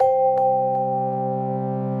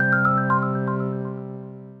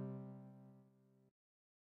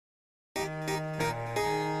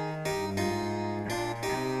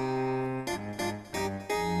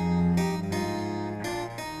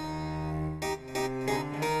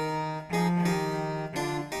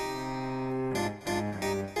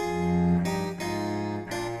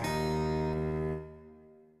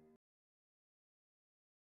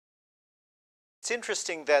It's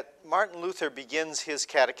interesting that Martin Luther begins his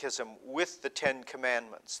catechism with the Ten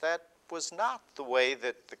Commandments. That was not the way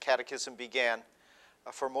that the catechism began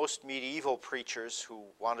for most medieval preachers who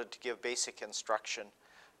wanted to give basic instruction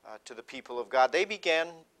to the people of God. They began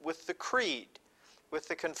with the Creed, with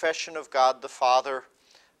the confession of God the Father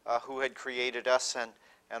who had created us,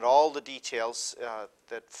 and all the details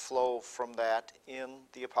that flow from that in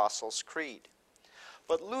the Apostles' Creed.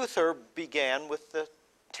 But Luther began with the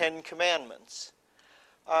Ten Commandments.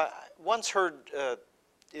 Once heard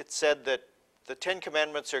it said that the Ten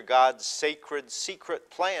Commandments are God's sacred, secret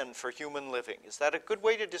plan for human living. Is that a good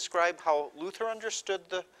way to describe how Luther understood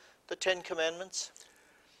the Ten Commandments?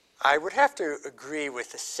 I would have to agree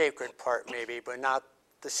with the sacred part maybe, but not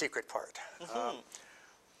the secret part. Mm-hmm.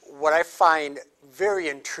 What I find very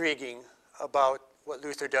intriguing about what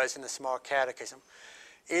Luther does in the Small Catechism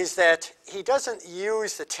is that he doesn't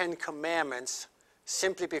use the Ten Commandments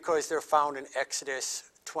simply because they're found in Exodus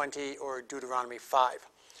 20 or Deuteronomy 5.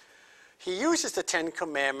 He uses the Ten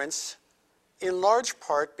Commandments in large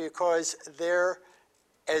part because they're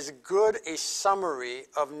as good a summary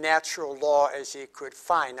of natural law as he could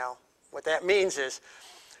find. Now, what that means is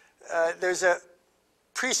there's a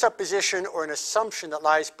presupposition or an assumption that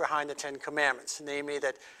lies behind the Ten Commandments, namely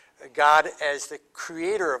that God, as the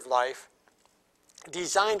creator of life,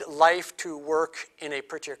 designed life to work in a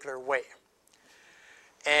particular way.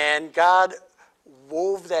 And God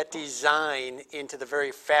wove that design into the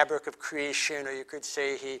very fabric of creation, or you could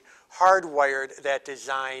say he hardwired that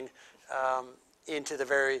design into the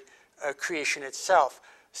very creation itself,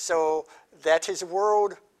 so that his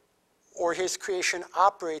world or his creation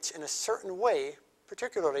operates in a certain way,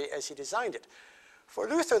 particularly as he designed it. For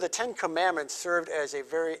Luther, the Ten Commandments served as a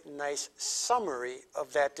very nice summary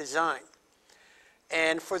of that design.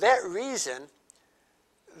 And for that reason,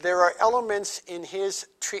 there are elements in his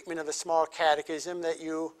treatment of the Small Catechism that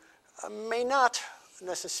you may not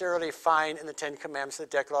necessarily find in the Ten Commandments of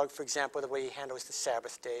the Decalogue. For example, the way he handles the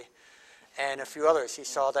Sabbath day and a few others. He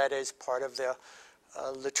saw that as part of the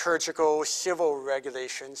liturgical civil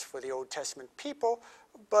regulations for the Old Testament people,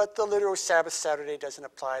 but the literal Sabbath Saturday doesn't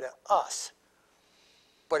apply to us.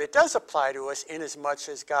 But it does apply to us inasmuch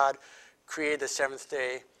as God created the seventh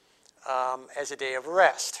day as a day of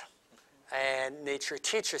rest. And nature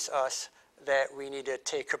teaches us that we need to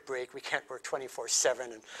take a break. We can't work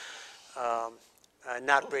 24/7 and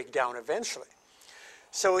not break down eventually.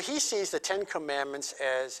 So he sees the Ten Commandments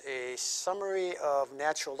as a summary of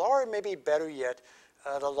natural law, or maybe better yet,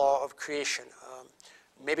 the law of creation.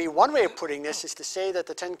 Maybe one way of putting this is to say that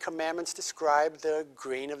the Ten Commandments describe the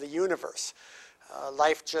grain of the universe.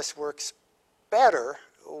 Life just works better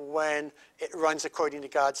when it runs according to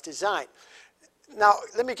God's design. Now,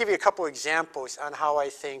 let me give you a couple examples on how I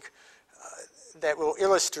think that will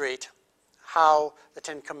illustrate how the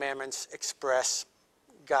Ten Commandments express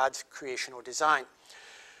God's creational design.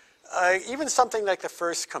 Even something like the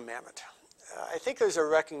first commandment. I think there's a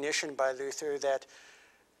recognition by Luther that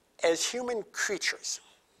as human creatures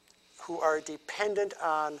who are dependent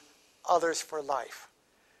on others for life,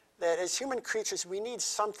 that as human creatures we need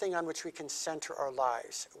something on which we can center our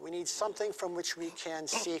lives. We need something from which we can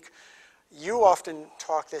seek, you often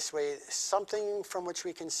talk this way, something from which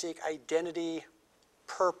we can seek identity,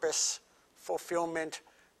 purpose, fulfillment,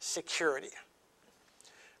 security.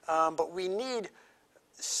 But we need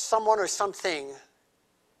someone or something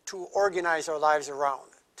to organize our lives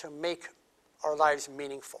around, to make our lives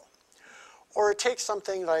meaningful. Or take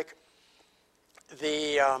something like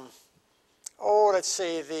the, let's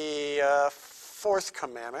say the fourth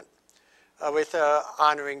commandment with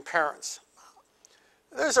honoring parents.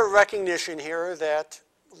 There's a recognition here that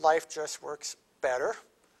life just works better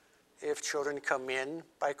if children come in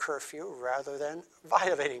by curfew rather than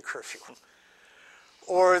violating curfew.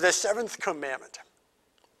 Or the seventh commandment,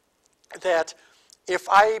 that if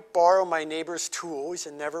I borrow my neighbor's tools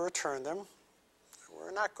and never return them,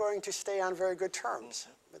 we're not going to stay on very good terms.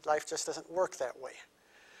 But life just doesn't work that way.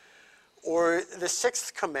 Or the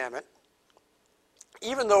sixth commandment,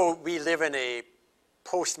 even though we live in a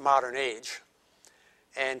postmodern age,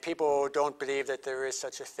 and people don't believe that there is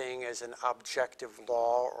such a thing as an objective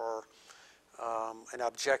law or an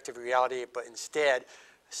objective reality, but instead,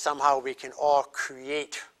 somehow we can all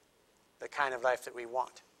create the kind of life that we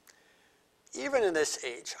want. Even in this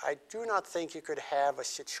age, I do not think you could have a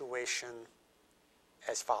situation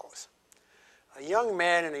as follows. A young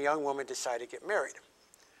man and a young woman decide to get married.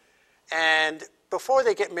 And before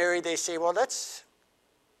they get married, they say, well, let's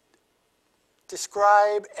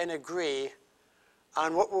describe and agree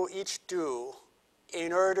on what we'll each do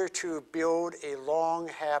in order to build a long,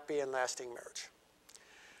 happy, and lasting marriage.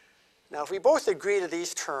 Now, if we both agree to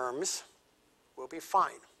these terms, we'll be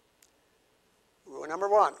fine. Rule number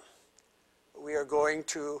 1, we are going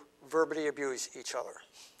to verbally abuse each other.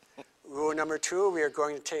 Rule number 2, we are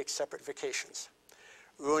going to take separate vacations.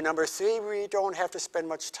 Rule number 3, we don't have to spend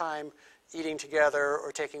much time eating together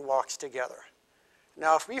or taking walks together.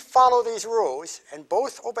 Now, if we follow these rules and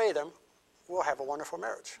both obey them, we'll have a wonderful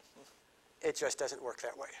marriage. It just doesn't work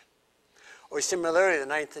that way. Or similarly, the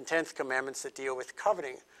 9th and 10th commandments that deal with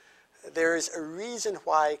coveting, there is a reason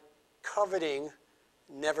why coveting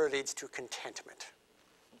never leads to contentment.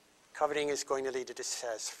 Coveting is going to lead to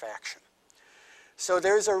dissatisfaction. So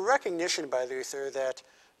there's a recognition by Luther that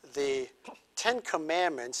the 10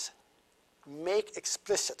 commandments make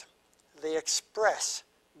explicit, they express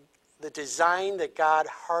the design that God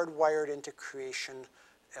hardwired into creation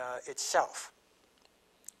itself.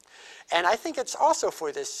 And I think it's also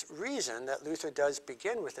for this reason that Luther does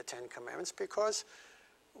begin with the 10 commandments, because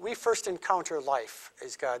we first encounter life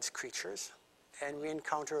as God's creatures, and we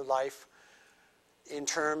encounter life in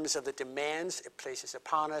terms of the demands it places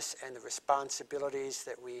upon us and the responsibilities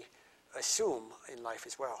that we assume in life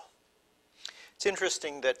as well. It's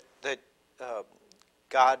interesting that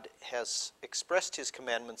God has expressed his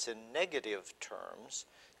commandments in negative terms.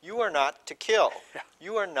 You are not to kill. Yeah.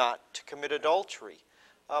 You are not to commit adultery.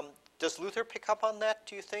 Does Luther pick up on that,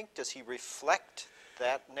 do you think? Does he reflect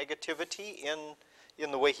that negativity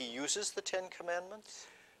in the way he uses the 10 commandments?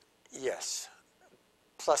 Yes,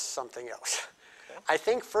 plus something else. Okay. I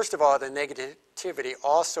think, first of all, the negativity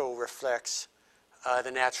also reflects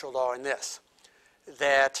the natural law in this,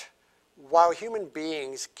 that while human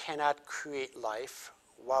beings cannot create life,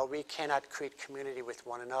 while we cannot create community with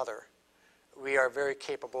one another, we are very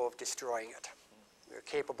capable of destroying it. We're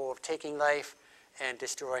capable of taking life and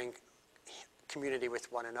destroying community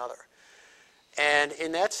with one another. And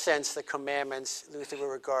in that sense, the commandments, Luther will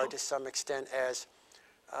regard to some extent as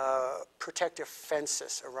protective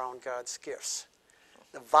fences around God's gifts.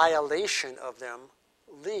 The violation of them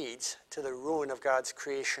leads to the ruin of God's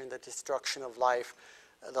creation, the destruction of life,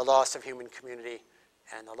 the loss of human community,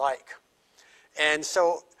 and the like. And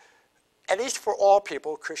so, at least for all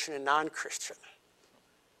people, Christian and non-Christian,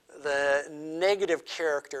 the negative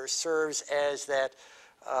character serves as that,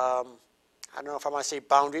 I don't know if I want to say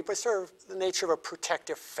boundary, but serves the nature of a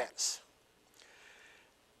protective fence.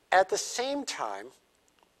 At the same time,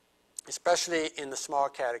 especially in the Small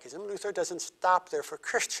Catechism, Luther doesn't stop there for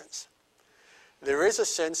Christians. There is a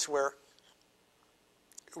sense where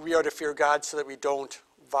we are to fear God so that we don't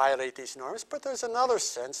violate these norms, but there's another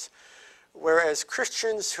sense where, as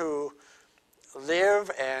Christians who live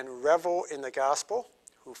and revel in the gospel,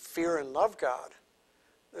 who fear and love God,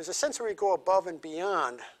 there's a sense where we go above and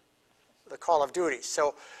beyond the call of duty.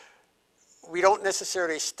 So we don't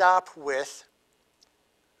necessarily stop with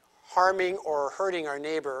harming or hurting our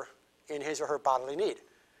neighbor in his or her bodily need.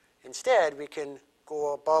 Instead, we can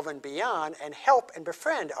go above and beyond and help and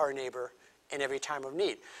befriend our neighbor in every time of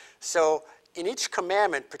need. So in each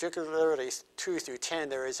commandment, particularly 2 through 10,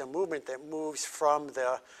 there is a movement that moves from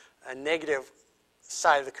the negative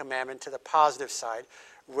side of the commandment to the positive side,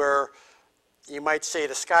 where you might say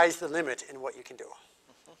the sky's the limit in what you can do.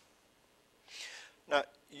 Now,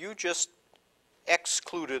 you just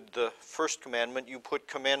excluded the first commandment. You put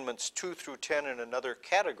commandments 2 through 10 in another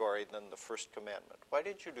category than the first commandment. Why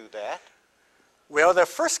did you do that? Well, the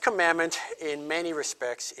first commandment, in many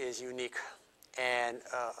respects, is unique and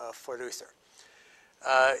for Luther.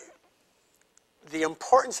 The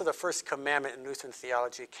importance of the first commandment in Lutheran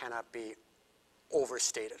theology cannot be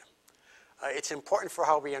overstated. It's important for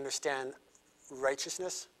how we understand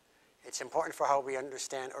righteousness. It's important for how we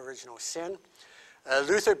understand original sin.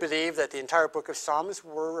 Luther believed that the entire book of Psalms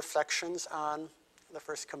were reflections on the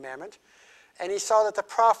first commandment, and he saw that the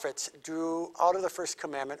prophets drew out of the first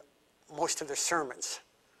commandment most of their sermons.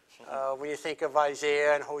 When you think of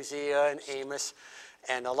Isaiah and Hosea and Amos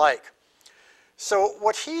and the like. So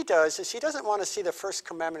what he does is he doesn't want to see the first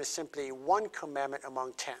commandment as simply one commandment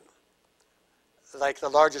among 10, like the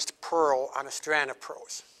largest pearl on a strand of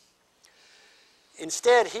pearls.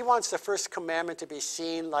 Instead, he wants the first commandment to be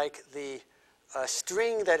seen like the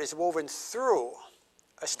string that is woven through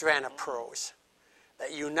a strand of pearls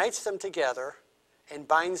that unites them together and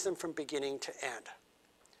binds them from beginning to end.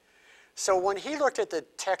 So when he looked at the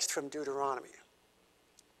text from Deuteronomy,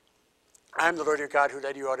 I am the Lord your God who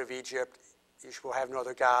led you out of Egypt. You shall have no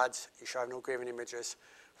other gods. You shall have no graven images.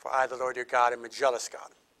 For I, the Lord your God, am a jealous God,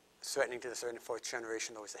 threatening to the third and fourth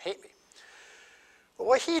generation those that hate me. But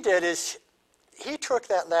what he did is he took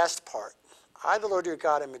that last part, I, the Lord your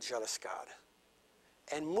God, am a jealous God,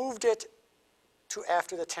 and moved it to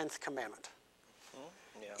after the 10th commandment.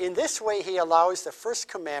 in this way, he allows the first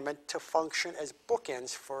commandment to function as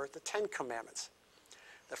bookends for the 10 commandments.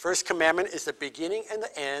 The first commandment is the beginning and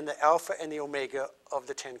the end, the alpha and the omega of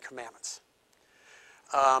the 10 commandments.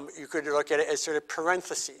 You could look at it as sort of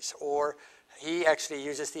parentheses, or he actually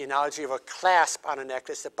uses the analogy of a clasp on a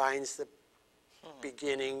necklace that binds the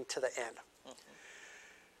beginning to the end.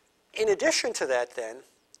 In addition to that, then,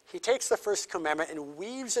 he takes the first commandment and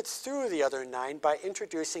weaves it through the other 9 by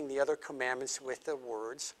introducing the other commandments with the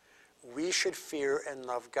words, we should fear and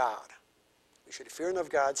love God. We should fear and love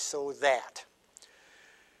God so that.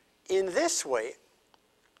 In this way,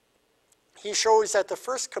 he shows that the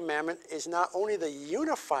first commandment is not only the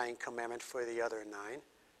unifying commandment for the other 9,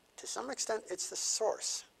 to some extent it's the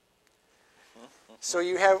source. So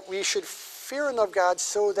you have, we should fear and love God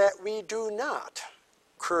so that we do not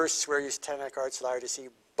curse, swear, use satanic arts, lie, or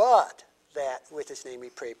deceive, but that with his name we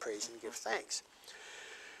pray, praise, and give thanks.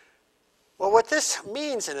 Well, what this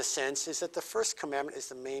means, in a sense, is that the first commandment is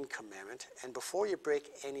the main commandment, and before you break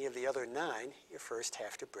any of the other 9, you first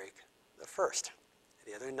have to break the first.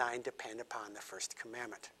 The other 9 depend upon the first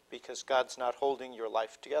commandment. Because God's not holding your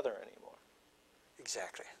life together anymore.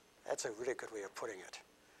 Exactly. That's a really good way of putting it.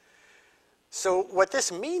 So what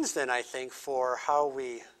this means then, I think, for how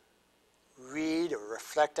we read or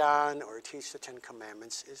reflect on or teach the 10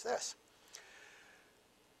 Commandments is this.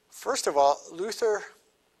 First of all, Luther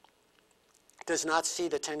does not see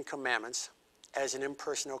the 10 Commandments as an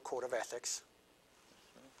impersonal code of ethics,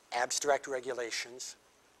 abstract regulations,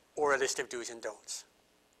 or a list of do's and don'ts.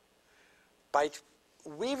 By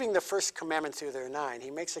weaving the first commandment through their 9,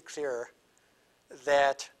 he makes it clear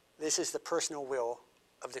that this is the personal will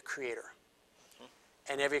of the Creator.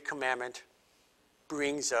 And every commandment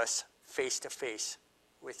brings us face to face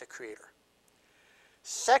with the Creator.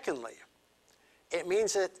 Secondly, it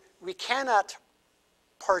means that we cannot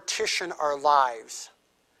partition our lives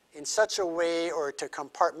in such a way or to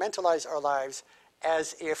compartmentalize our lives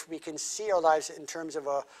as if we can see our lives in terms of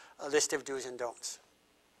a list of do's and don'ts.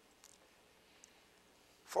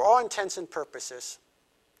 For all intents and purposes,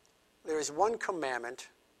 there is one commandment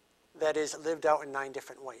that is lived out in 9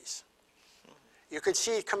 different ways. You could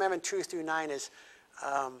see commandment 2 through 9 as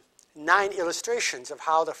 9 illustrations of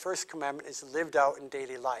how the first commandment is lived out in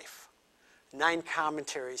daily life. 9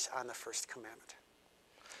 commentaries on the first commandment.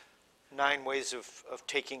 9 ways of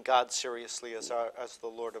taking God seriously as the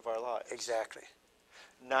Lord of our lives. Exactly.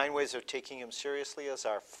 9 ways of taking him seriously as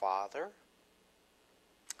our Father.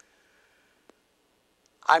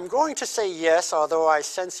 I'm going to say yes, although I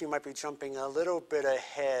sense you might be jumping a little bit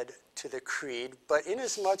ahead to the creed, but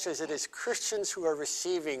inasmuch as it is Christians who are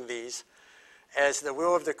receiving these as the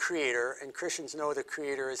will of the Creator, and Christians know the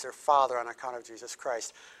Creator is their Father on account of Jesus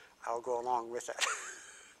Christ, I'll go along with that.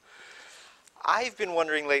 I've been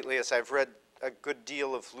wondering lately, as I've read a good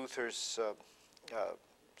deal of Luther's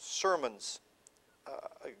sermons,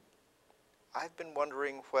 I've been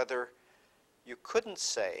wondering whether you couldn't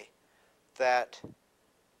say that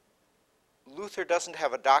Luther doesn't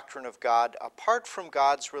have a doctrine of God apart from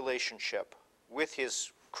God's relationship with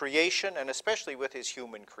his creation and especially with his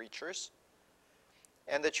human creatures,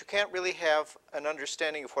 and that you can't really have an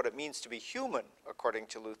understanding of what it means to be human, according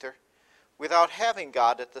to Luther, without having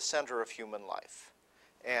God at the center of human life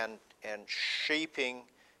and shaping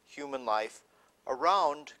human life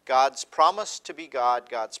around God's promise to be God,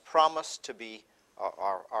 God's promise to be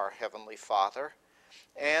our Heavenly Father,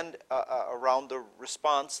 and around the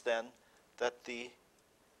response then that the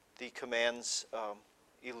commands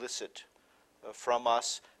elicit from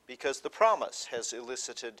us, because the promise has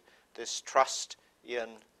elicited this trust in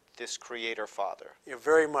this Creator Father. Yeah,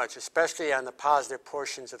 very much, especially on the positive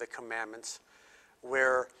portions of the commandments,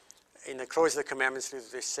 where in the close of the commandments,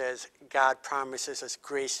 Luther says, God promises us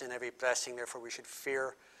grace and every blessing, therefore we should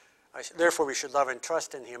fear, therefore we should love and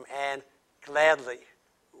trust in him, and gladly,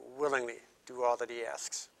 willingly do all that he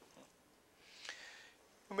asks.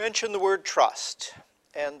 You mentioned the word trust,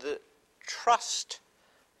 and the trust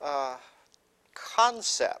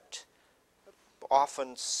concept,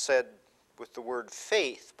 often said with the word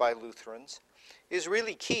faith by Lutherans, is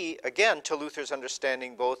really key, again, to Luther's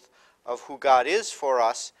understanding both of who God is for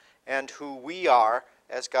us and who we are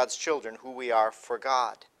as God's children, who we are for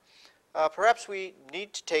God. Perhaps we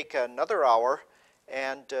need to take another hour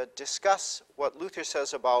and discuss what Luther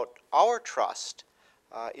says about our trust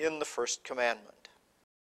in the first commandment.